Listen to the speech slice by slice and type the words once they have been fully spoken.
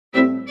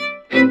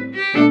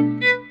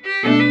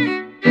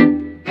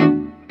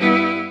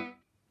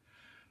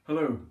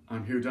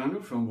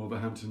Daniel from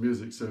Wolverhampton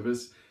Music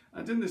Service,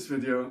 and in this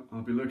video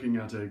I'll be looking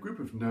at a group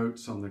of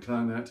notes on the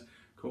clarinet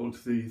called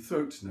the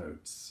throat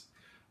notes.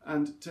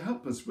 And to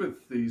help us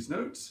with these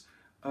notes,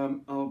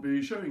 I'll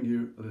be showing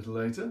you a little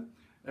later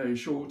a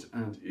short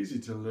and easy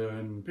to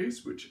learn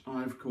piece which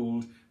I've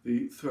called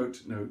the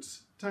Throat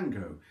Notes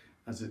Tango,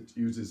 as it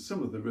uses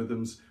some of the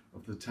rhythms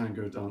of the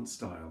tango dance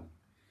style.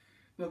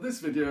 Now this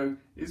video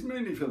is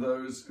mainly for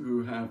those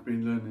who have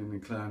been learning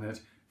the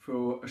clarinet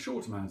for a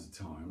short amount of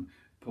time,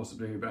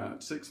 possibly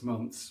about 6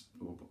 months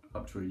or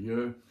up to a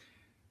year,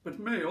 but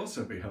may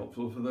also be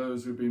helpful for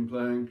those who've been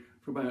playing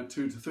for about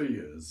 2 to 3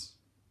 years.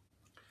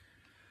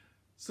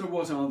 So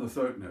what are the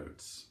throat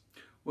notes?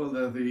 Well,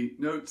 they're the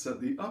notes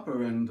at the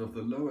upper end of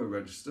the lower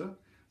register,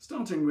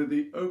 starting with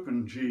the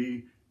open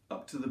G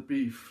up to the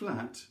B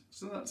flat,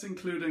 so that's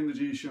including the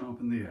G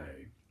sharp and the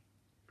A.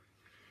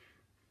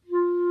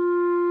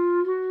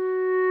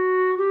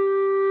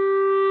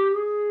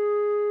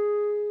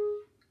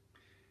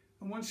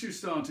 And once you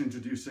start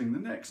introducing the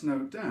next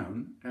note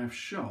down, F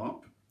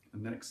sharp, the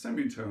next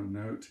semitone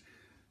note,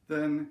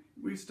 then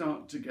we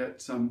start to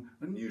get some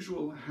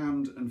unusual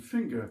hand and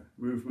finger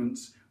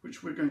movements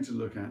which we're going to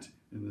look at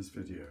in this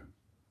video.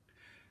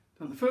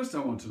 Now the first I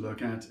want to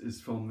look at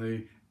is from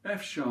the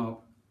F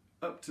sharp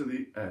up to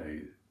the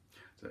A.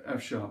 So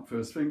F sharp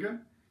first finger,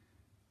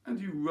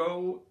 and you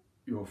roll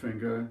your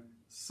finger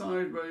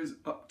sideways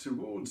up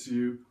towards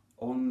you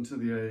onto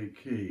the A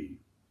key.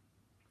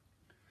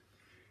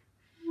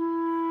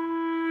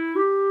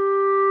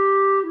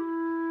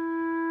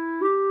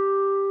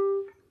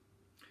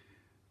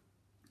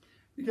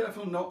 Be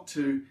careful not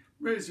to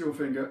raise your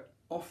finger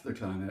off the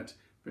clarinet,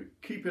 but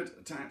keep it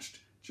attached.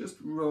 Just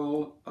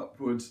roll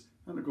upwards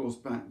and of course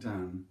back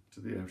down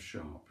to the F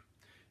sharp.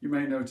 You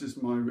may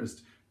notice my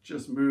wrist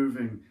just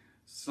moving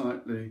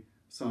slightly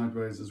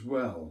sideways as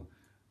well,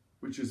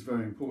 which is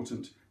very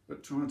important,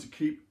 but try to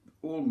keep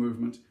all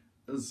movement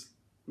as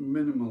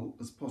minimal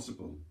as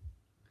possible.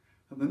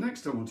 And the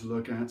next I want to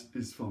look at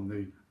is from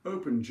the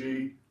open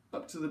G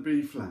up to the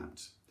B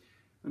flat.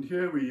 And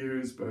here we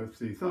use both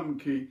the thumb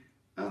key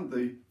and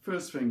the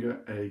first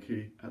finger A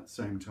key at the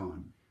same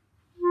time.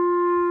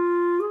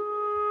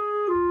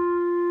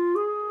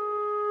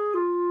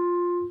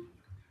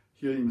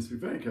 Here you must be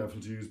very careful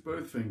to use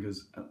both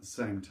fingers at the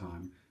same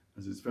time,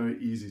 as it's very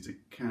easy to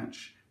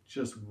catch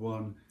just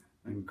one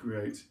and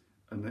create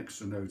an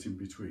extra note in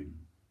between.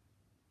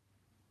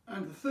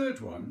 And the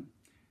third one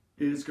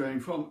is going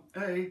from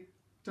A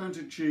down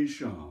to G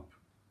sharp,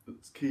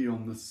 that's key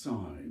on the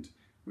side,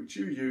 which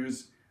you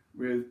use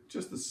with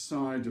just the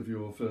side of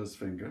your first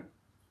finger.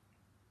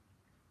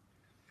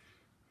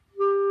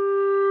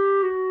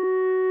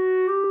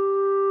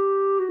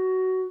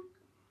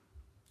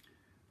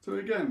 So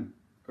again,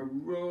 a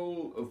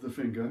roll of the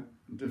finger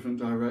in different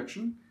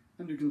direction,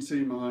 and you can see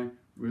my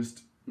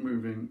wrist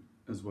moving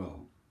as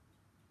well.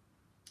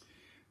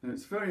 Now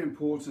it's very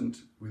important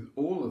with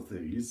all of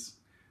these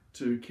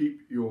to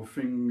keep your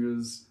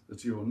fingers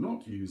that you're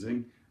not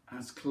using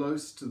as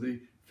close to the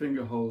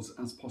finger holes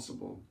as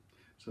possible,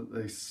 so that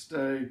they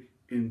stay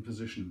in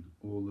position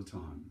all the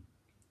time.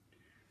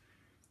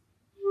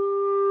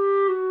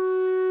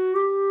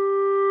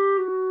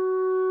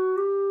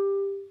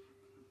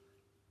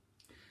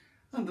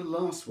 And the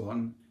last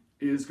one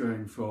is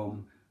going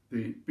from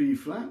the B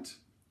flat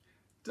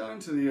down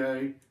to the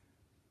A,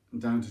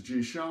 and down to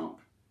G sharp,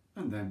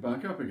 and then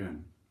back up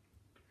again.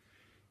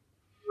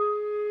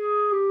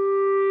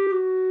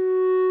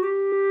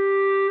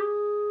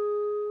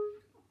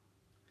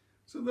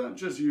 So that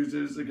just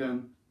uses,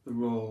 again, the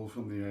roll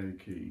from the A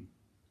key.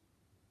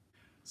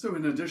 So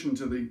in addition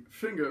to the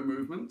finger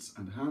movements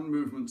and hand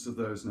movements of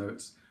those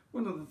notes,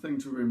 one other thing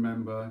to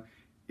remember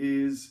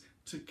is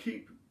to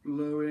keep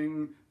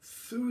blowing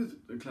through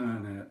the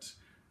clarinet,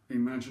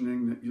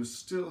 imagining that you're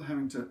still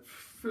having to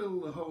fill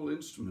the whole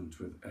instrument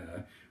with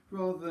air,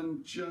 rather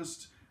than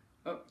just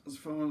up as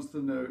far as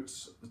the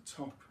notes at the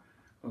top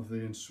of the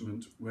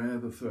instrument where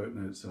the throat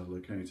notes are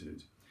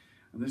located.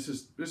 And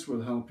this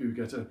will help you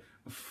get a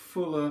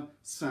fuller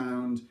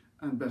sound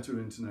and better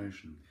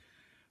intonation.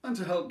 And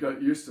to help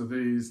get used to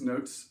these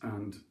notes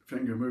and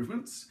finger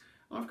movements,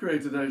 I've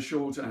created a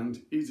short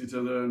and easy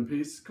to learn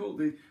piece called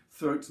the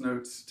Throat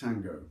Notes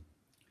Tango.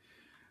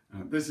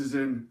 This is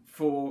in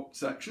 4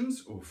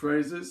 sections or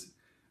phrases,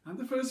 and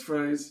the first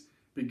phrase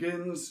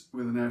begins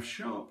with an F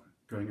sharp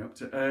going up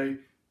to A,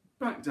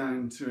 back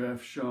down to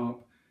F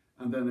sharp,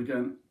 and then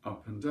again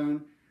up and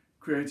down,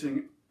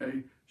 creating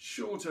a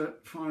shorter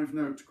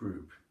 5-note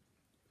group.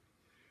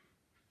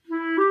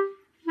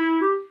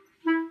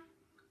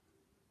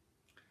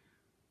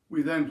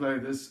 We then play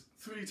this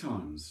 3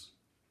 times.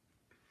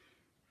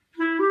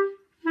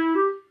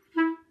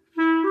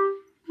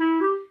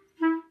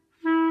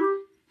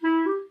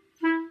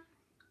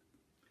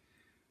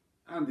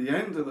 And the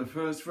end of the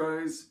first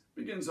phrase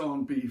begins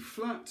on B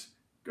flat,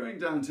 going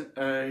down to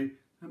A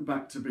and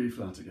back to B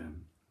flat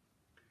again.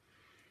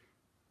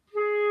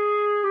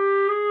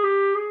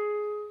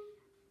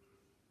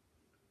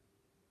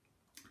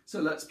 So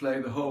let's play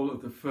the whole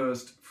of the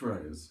first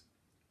phrase.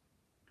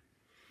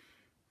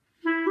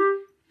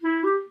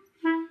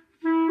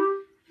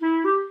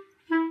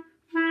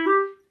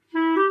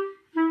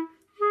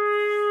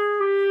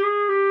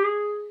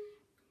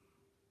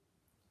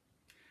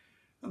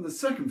 the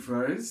second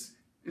phrase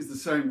is the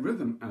same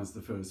rhythm as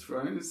the first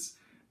phrase,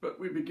 but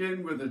we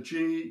begin with a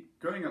G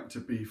going up to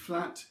B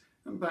flat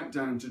and back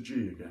down to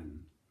G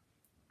again.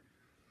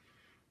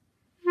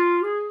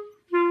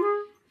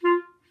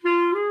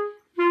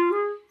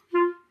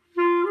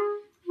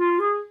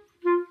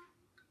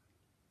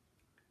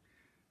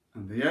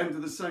 And the end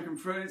of the second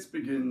phrase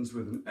begins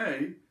with an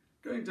A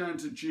going down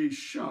to G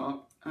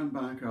sharp and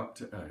back up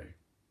to A.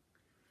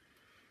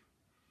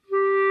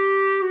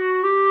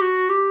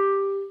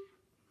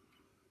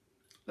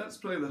 Let's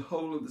play the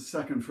whole of the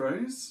second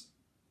phrase.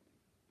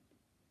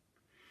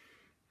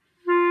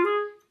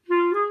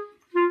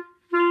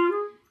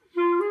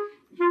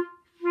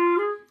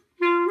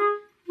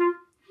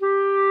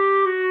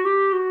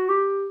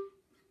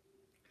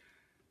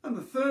 And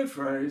the third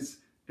phrase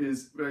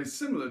is very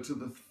similar to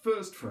the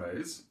first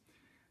phrase,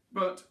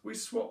 but we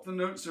swap the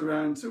notes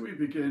around, so we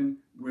begin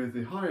with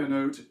the higher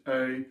note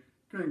A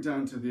going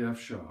down to the F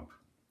sharp.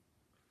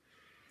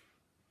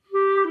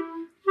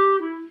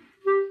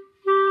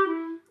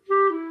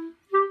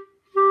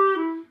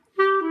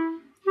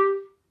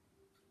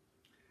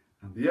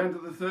 And the end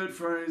of the third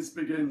phrase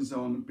begins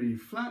on B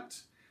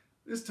flat,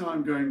 this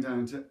time going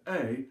down to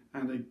A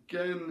and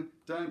again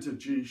down to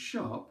G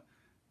sharp,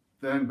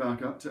 then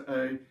back up to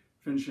A,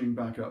 finishing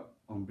back up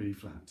on B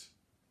flat.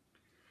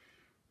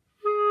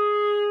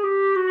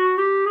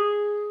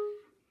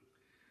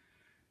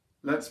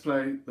 Let's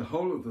play the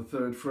whole of the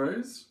third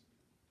phrase.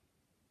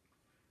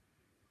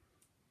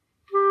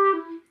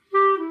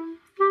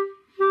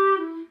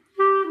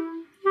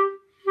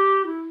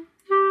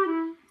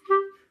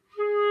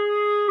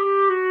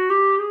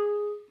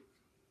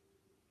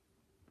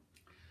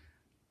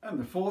 And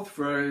the fourth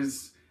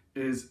phrase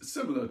is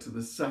similar to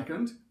the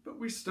second, but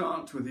we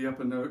start with the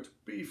upper note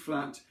B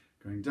flat,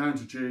 going down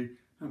to G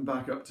and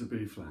back up to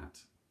B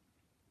flat.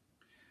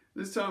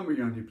 This time we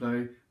only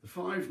play the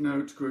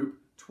 5-note group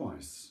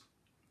twice.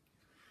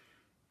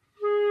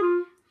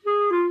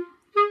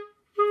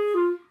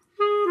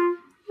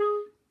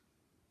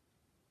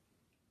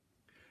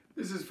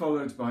 This is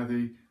followed by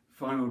the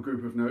final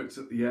group of notes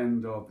at the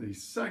end of the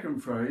second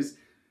phrase,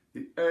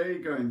 the A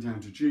going down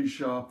to G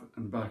sharp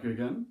and back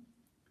again.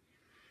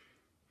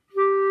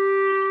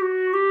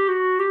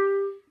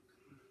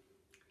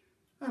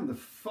 And the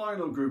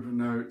final group of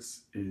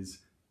notes is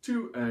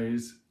 2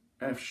 A's,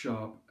 F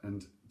sharp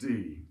and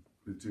D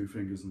with 2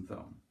 fingers and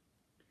thumb.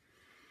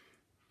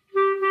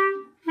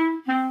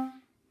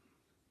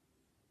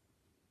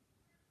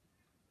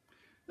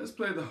 Let's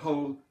play the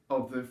whole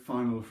of the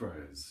final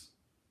phrase.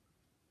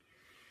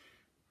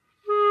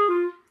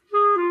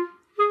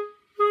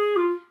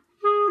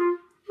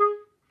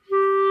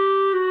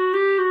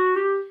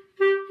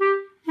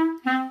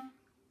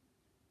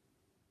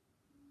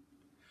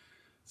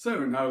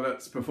 So now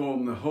let's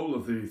perform the whole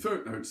of the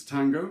throat notes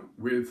tango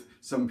with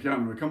some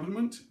piano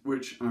accompaniment,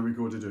 which I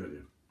recorded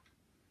earlier.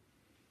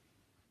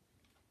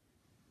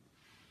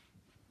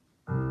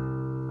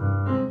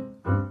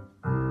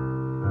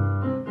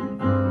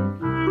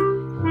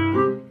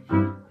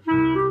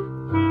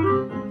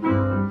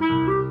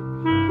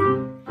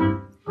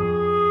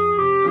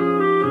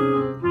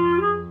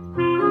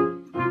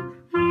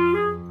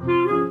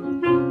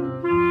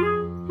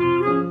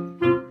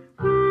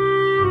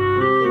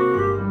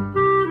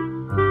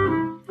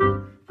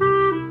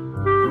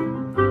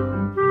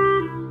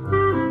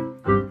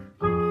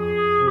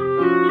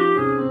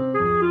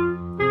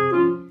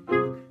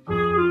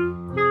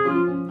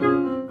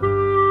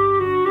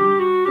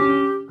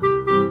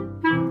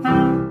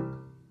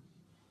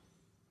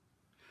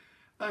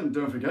 And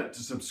don't forget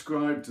to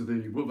subscribe to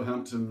the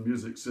Wolverhampton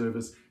Music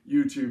Service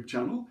YouTube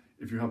channel,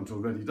 if you haven't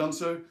already done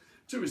so,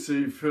 to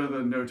receive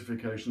further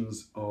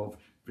notifications of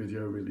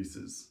video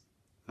releases.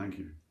 Thank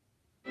you.